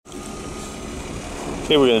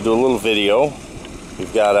Okay, we're going to do a little video.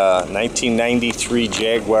 We've got a 1993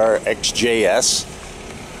 Jaguar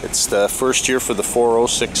XJS. It's the first year for the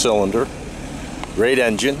 4.0 6-cylinder. Great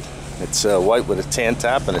engine. It's white with a tan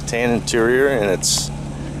top and a tan interior, and it's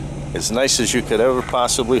as nice as you could ever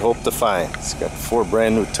possibly hope to find. It's got 4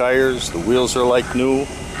 brand new tires. The wheels are like new.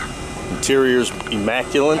 Interior's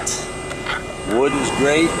immaculate. Wood is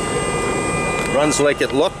great. Runs like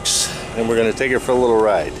it looks, and we're going to take it for a little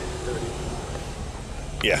ride.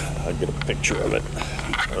 Yeah, I'll get a picture of it,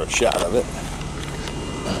 or a shot of it.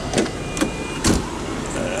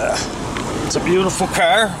 It's a beautiful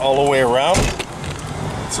car all the way around.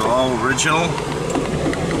 It's all original,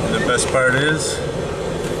 and the best part is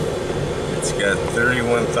it's got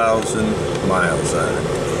 31,000 miles on it.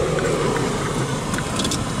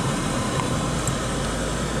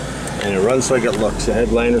 And it runs like it looks. The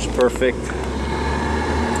headliner's perfect.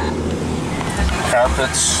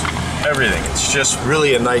 Carpets, everything. It's just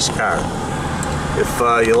really a nice car. If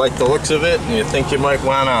you like the looks of it and you think you might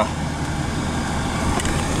want to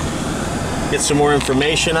get some more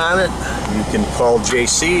information on it, you can call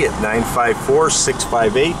JC at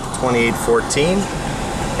 954-658-2814,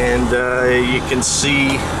 and you can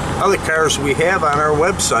see other cars we have on our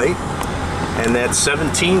website, and that's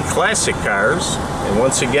 17 classic cars. And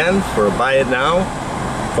once again, for a buy it now,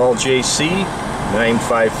 call JC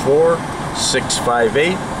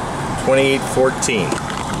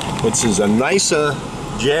 954-658-2814, which is a nicer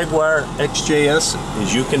Jaguar XJS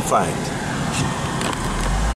as you can find.